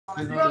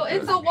Bro,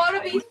 it's a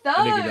wannabe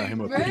thug,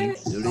 bro.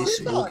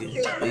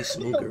 Yo, they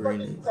smoking right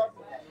now.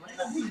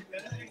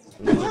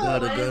 Oh my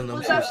god, a gun, I'm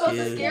Was so that supposed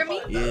to scared. scare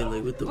me? Yeah,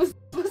 like what the Was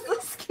that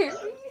scary?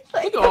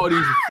 Like, Look at all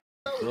these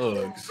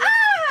thugs.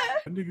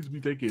 That niggas be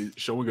thinking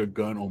showing a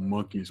gun on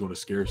monkeys want to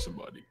scare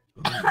somebody.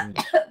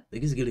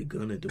 Niggas get a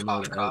gun and don't know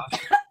how to help.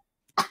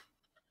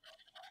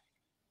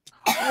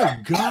 Oh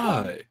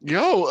god.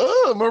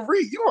 Yo,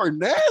 Marie, you are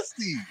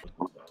nasty.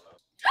 oh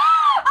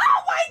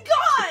my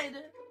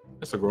god!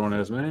 That's a grown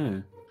ass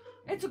man.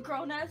 It's a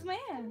grown ass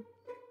man.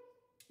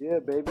 Yeah,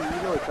 baby, you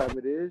know what time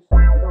it is. You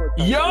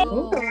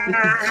know what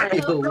time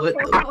Yo! Yo, what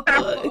the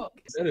fuck?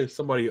 That is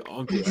somebody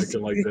uncle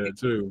acting like that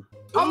too.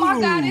 Oh my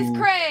god, it's Ooh.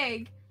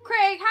 Craig.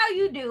 Craig, how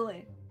you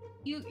doing?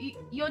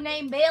 Your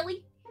name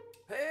Bailey?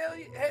 Hell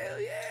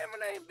yeah,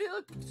 my name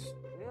Bill.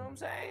 You know what I'm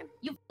saying?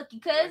 You fuck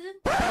your cousin?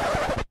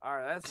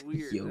 Alright, that's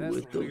weird. Yo, that's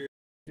what the- weird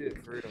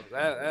shit for real.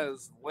 That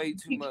is way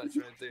too much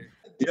right there.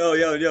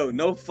 Yo,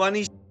 no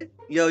funny shit.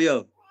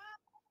 Yo.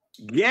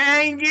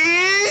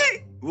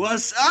 Gangy!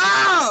 What's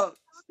up?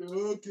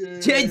 Okay.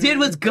 Jay did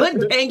what's good,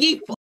 Gangy.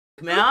 Fuck,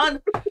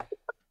 man.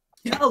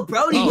 Yo,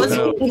 Brody, Oh,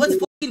 no. what's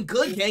fucking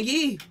good,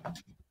 Gangy?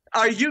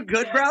 Are you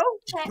good, bro?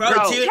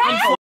 Bro, dude, I'm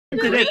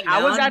fucking great,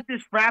 I was man. at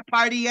this frat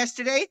party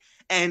yesterday,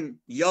 and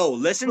yo,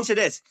 listen to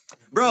this,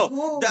 bro.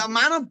 The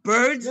amount of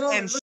birds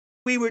and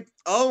we were.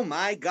 Oh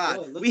my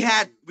god, we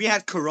had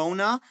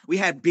Corona, we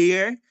had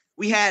beer,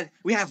 we had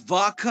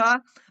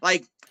vodka.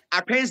 Like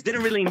our parents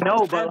didn't really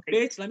know, but like,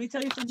 bitch, let me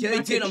tell you something.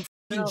 Jay, dude, I'm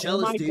fucking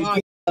jealous, my dude. God.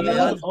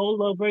 Man.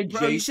 All over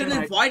Bro, you should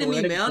have invited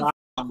me, man.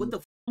 What the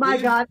fuck? Oh my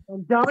god,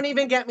 don't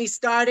even get me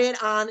started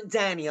on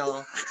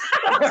Daniel.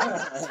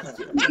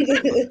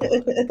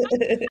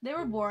 They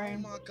were Oh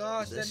boring. my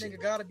gosh, that nigga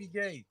gotta be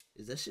gay.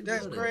 Is that shit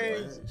That's real?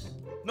 crazy.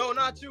 No,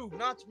 not you.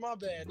 Not my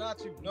bad.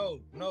 Not you. No.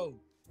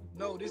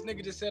 This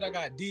nigga just said I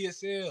got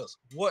DSLs.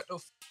 What the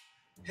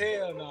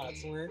hell nah,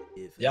 twin.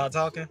 Y'all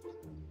talking?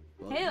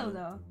 Hell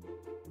no.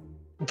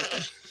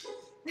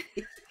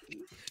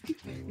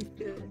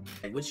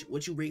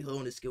 What you rate her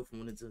on the scale from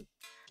 1 to 10?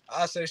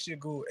 I say she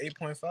good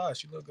 8.5.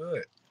 She look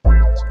good.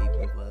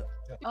 8.5.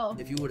 Oh.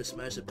 If you were to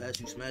smash her past,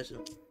 you smash her.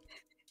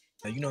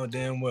 Now, you know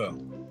damn well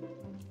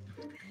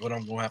what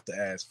I'm gonna have to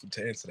ask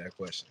to answer that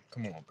question.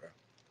 Come on, bro.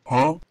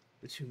 Huh?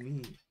 What you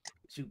mean?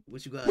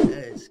 What you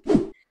gotta ask?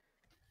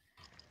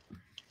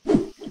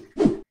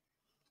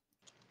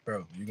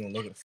 Bro, you gonna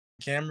look at the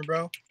camera,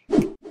 bro?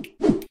 Like,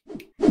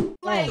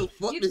 What the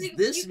fuck you does think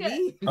this you can-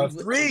 mean? A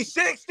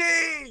 360.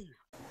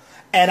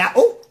 And I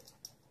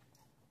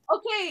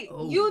Okay,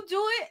 Oh. you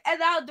do it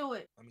and I'll do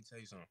it. Let me tell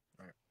you something.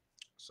 All right.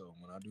 So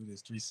when I do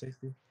this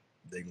 360,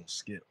 they gonna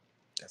skip.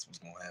 That's what's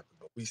gonna happen.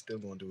 But we still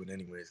gonna do it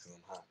anyways because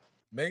I'm hot.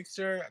 Make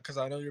sure, because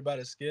I know you're about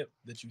to skip,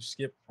 that you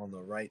skip on the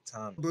right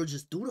time. Bro,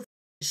 just do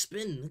the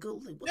spin,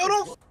 nigga. Like, what Yo, the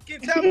don't fuck?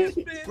 fucking tell me to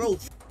spin. Bro,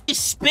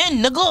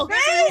 spin, nigga. Man,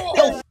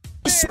 Yo, man,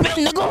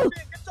 spin, nigga.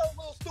 Get your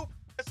little stupid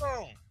ass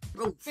on.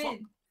 Bro,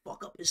 Spin.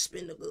 fuck up and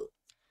spin, nigga.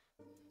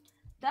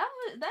 That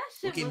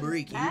shit Okay, was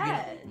Marie, can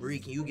ass.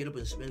 you get up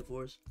and spin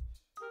for us?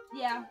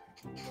 Yeah.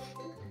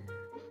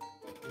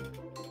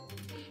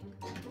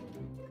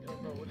 Yo,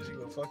 bro, what is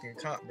you a fucking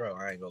cop? Bro,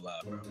 I ain't gonna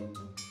lie,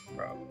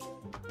 bro.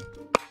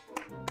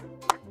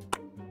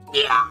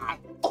 Yeah.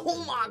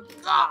 Oh my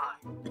god.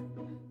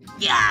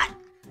 Yeah.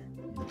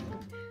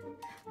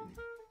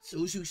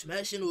 So is you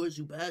smashing or is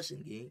you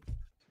passing, gang?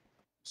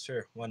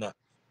 Sure, why not?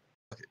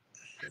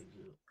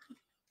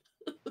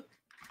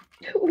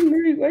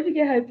 Marie, why'd you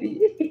get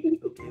happy?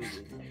 Okay.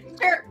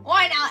 Sure,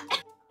 why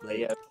not? Like,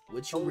 Yeah.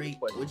 What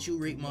you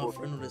rate my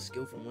friend on a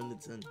scale from 1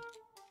 to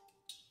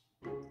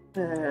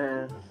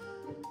 10?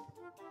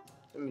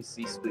 Let me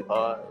see,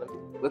 sweetheart.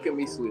 Look at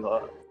me,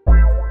 sweetheart.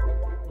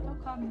 Don't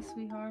call me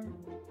sweetheart.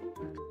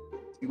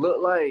 You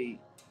look like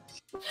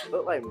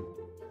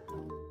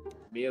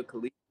Mia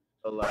Khalifa.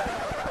 So like,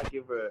 I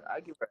give her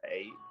an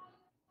 8.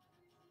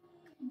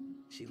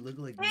 She looked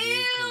like Ew,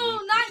 Mia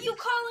Khalifa. not you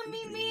calling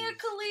me Mia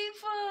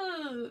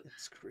Khalifa.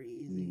 That's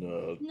crazy.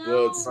 No,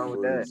 No. that's Wrong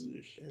with that?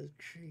 crazy. That's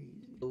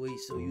crazy. Oh, wait,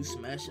 so you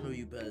smashing or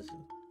you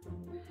passing?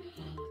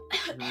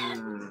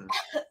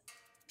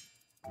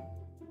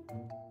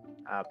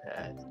 I'll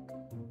pass.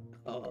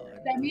 Oh,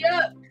 Let me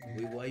up.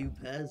 wait, why you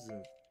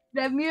passing?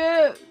 Let me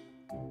up.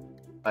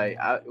 Like,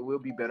 we'll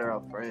be better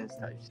off friends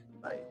type shit.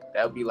 Like,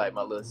 that would be like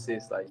my little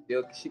sis. Like,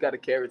 she got a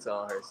character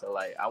on her, so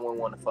like, I wouldn't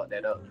want to fuck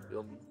that up. You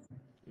feel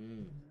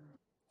me?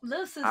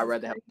 Little sis. I'd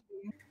rather have.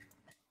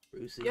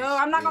 Yo,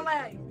 I'm not gonna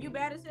lie. You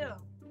bad as hell.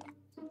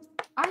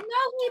 I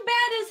know he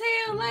bad as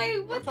hell.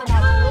 Like, what the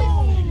fuck?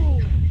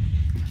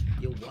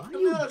 Yo, why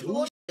you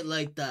do shit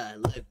like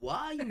that? Like,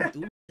 why you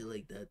do shit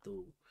like that,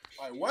 though?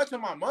 Like, what to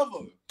my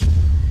mother?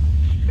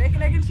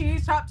 Bacon, egg, and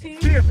cheese, chopped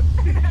cheese. Hey,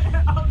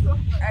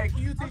 can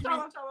you teach me?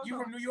 You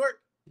from New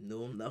York?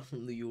 No, I'm not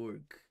from New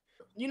York.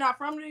 You not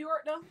from New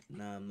York though?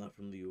 Nah, I'm not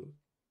from New York.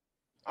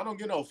 I don't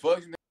get no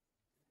fucks.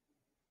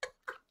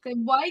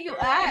 Then why you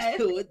ask?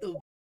 What the?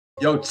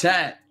 Yo,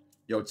 chat.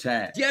 Yo,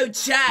 chat. Yo,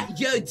 chat.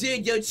 Yo,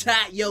 dude. Yo,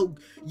 chat. Yo,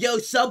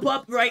 sub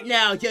up right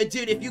now. Yo,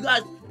 dude. If you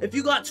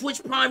got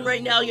Twitch Prime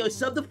right now, yo,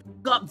 sub the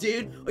fuck up,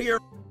 dude, or you're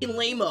a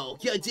lame-o.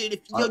 Yo,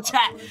 dude. Yo,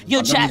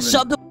 chat.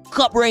 Sub the fuck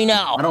up right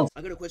now.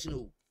 I got a question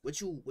though.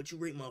 What you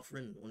rate my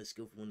friend on a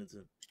scale from 1 to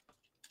 10?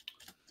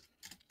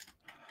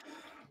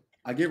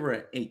 I give her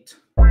an 8.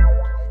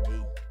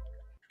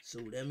 So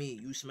that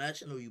mean you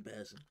smashing or you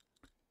passing?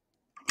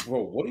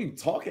 Bro, what are you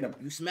talking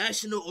about? You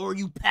smashing or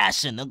you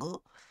passing, nigga?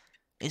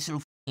 Answer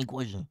the fucking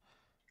question.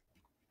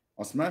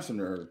 I'm smashing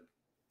her.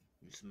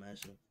 You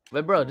smashing?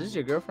 But bro, this is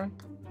your girlfriend?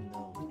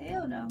 No.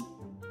 Hell no.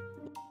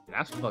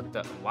 That's fucked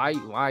up. Why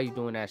are you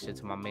doing that shit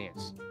to my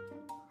mans?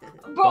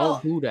 Bro,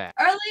 Don't do that.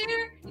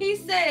 Earlier he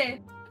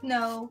said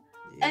no,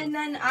 and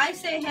then I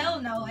say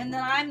hell no, and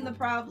then I'm the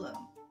problem.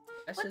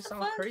 That shit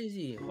sounds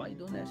crazy. Why you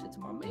doing that shit to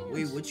my man?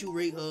 Wait, what you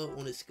rate her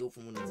on a scale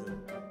from 1 to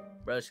 10?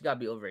 Bro, she gotta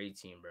be over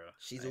 18, bro.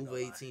 She's over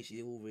 18.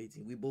 She's over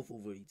 18. We both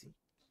over 18.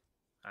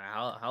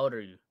 Alright, how old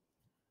are you?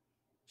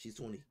 She's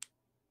 20.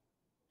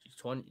 She's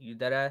 20. You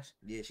dead ass?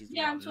 Yeah, she's 20.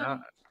 Yeah, I'm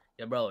 20.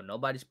 Yeah, bro.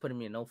 Nobody's putting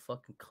me in no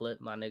fucking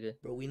clip, my nigga.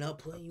 Bro, we not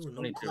playing you in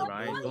no 22, clip, bro.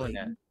 I ain't bro. doing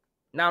that.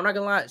 Nah, I'm not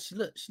gonna lie. She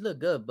look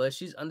good, but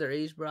she's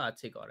underage, bro. I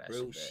take all that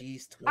Bro, shit.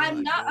 she's 20.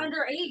 I'm not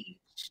underage.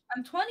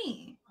 I'm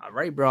 20. All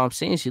right, bro. I'm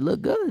saying she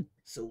look good.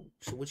 So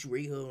what you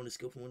rate her on a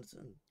scale from 1 to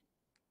 10?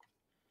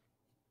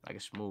 Like a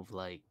smooth,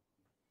 like.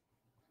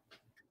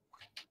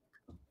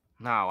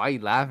 Nah, why you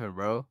laughing,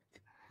 bro?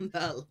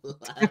 Not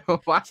laughing.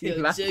 Why you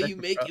laughing? Yo, you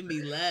making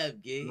me laugh,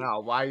 gang. Nah,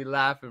 why you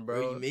laughing,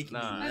 bro? Bro, you making me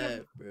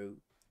laugh, bro.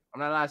 I'm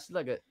not laughing. She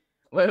look good.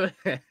 Wait.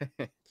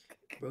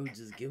 Bro,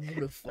 just give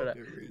him the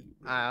fucking rate.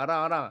 Alright,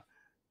 hold on.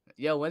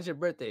 Yo, when's your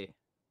birthday?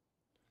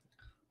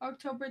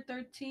 October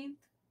 13th.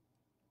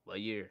 What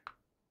year?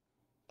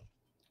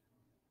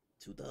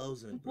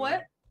 2000. Bro.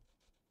 What?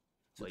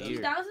 What year?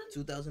 2000?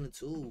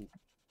 2002.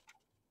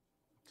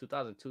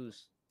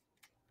 2002's.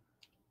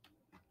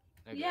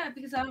 Okay. Yeah,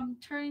 because I'm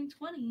turning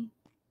 20.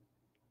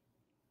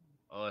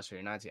 Oh, so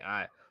you're 19. All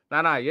right.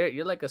 Nah,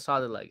 you're like a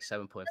solid like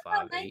 7.5,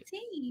 I'm 8.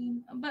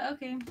 19, but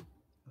okay.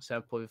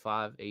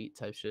 7.5, 8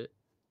 type shit.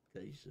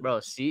 Okay, sure. Bro,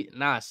 see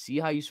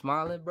how you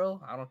smiling,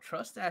 bro? I don't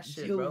trust that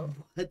shit, Yo, bro.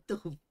 what the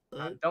fuck?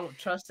 I don't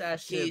trust that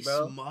shit, Can't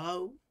bro.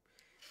 smile?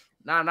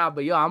 Nah,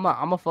 but yo, I'm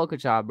a fuck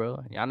with y'all,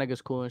 bro. Y'all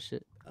niggas cool and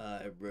shit.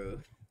 Alright, bro.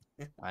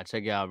 Alright,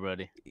 check y'all,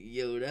 brother.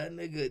 Yo, that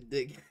nigga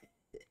dick.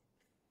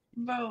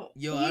 Bro.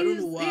 Yo, I don't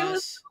know why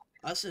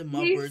I said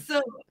my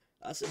birthday.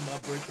 I said my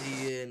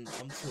birthday and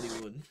I'm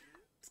 21.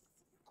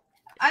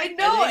 I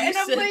know, and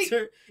I'm said like,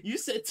 you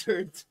said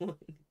turn 20.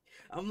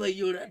 I'm like,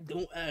 yo, that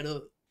don't add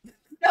up.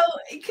 no,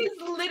 because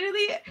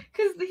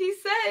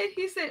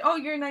he said, oh,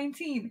 you're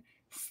 19.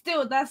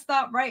 Still, that's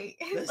not right.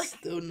 That's Like,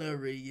 still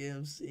not right. Yeah,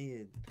 I'm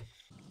saying.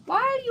 why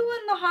are you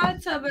in the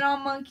hot tub and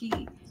on monkey?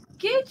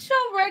 Get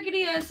your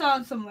raggedy ass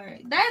on somewhere.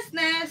 That's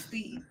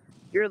nasty.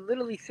 You're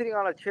literally sitting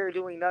on a chair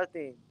doing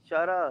nothing.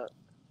 Shut up.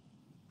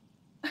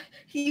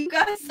 You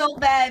got so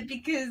bad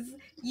because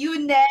you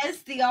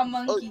nasty on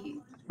monkey.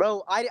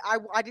 Bro, I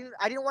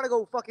didn't want to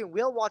go fucking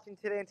whale watching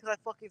today until I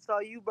fucking saw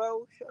you,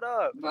 bro. Shut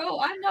up. Bro,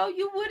 I know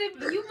you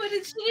shouldn't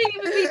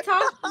even be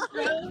talking,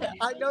 bro.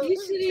 I know you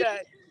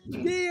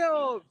shouldn't.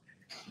 Damn.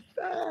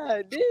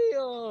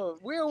 Damn.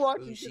 Whale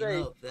watching today.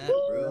 Not fat,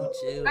 bro.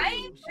 Chill. I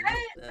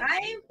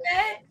ain't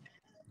fat.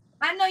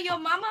 I know your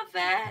mama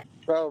fat.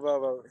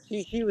 Bro.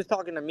 She was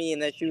talking to me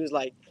and then she was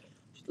like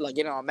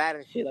all mad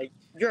and shit. Like,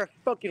 you're a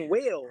fucking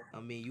whale. I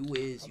mean, you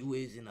is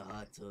in a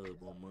hot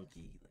tub on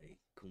monkey. Like,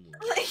 come on.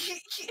 Like,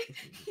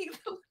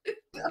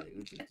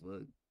 what the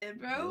fuck? Yeah,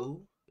 bro.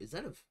 Yo, is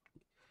that a?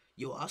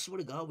 Yo, I swear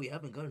to God, we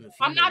haven't gotten a female.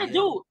 I'm not a yet.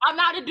 dude. I'm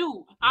not a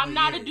dude. I'm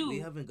not a We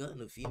dude. haven't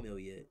gotten a female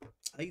yet.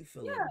 How you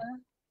feeling?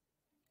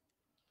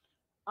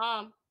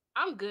 Yeah.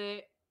 I'm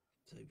good.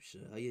 Type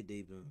shit. How your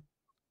day been?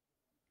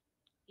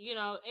 You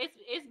know,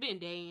 it's been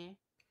daying.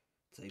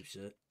 Type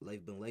shit.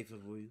 Life been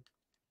lifing for you?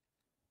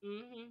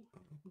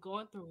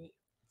 Going through it.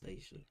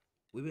 Type shit.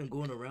 We've been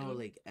going around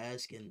like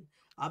asking.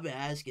 I've been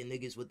asking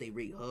niggas what they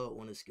rate her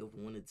on a scale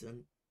from 1 to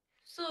 10.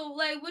 So,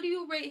 like, what do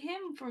you rate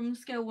him from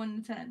scale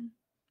 1 to 10?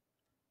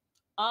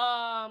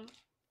 I'm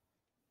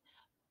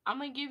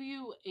gonna give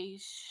you a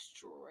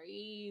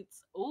straight.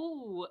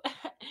 Ooh,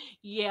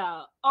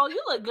 yeah. Oh,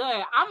 you look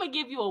good. I'm gonna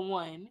give you a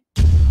 1.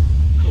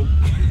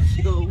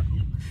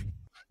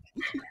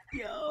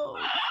 Yo,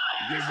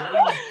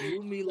 why you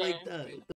do me like that?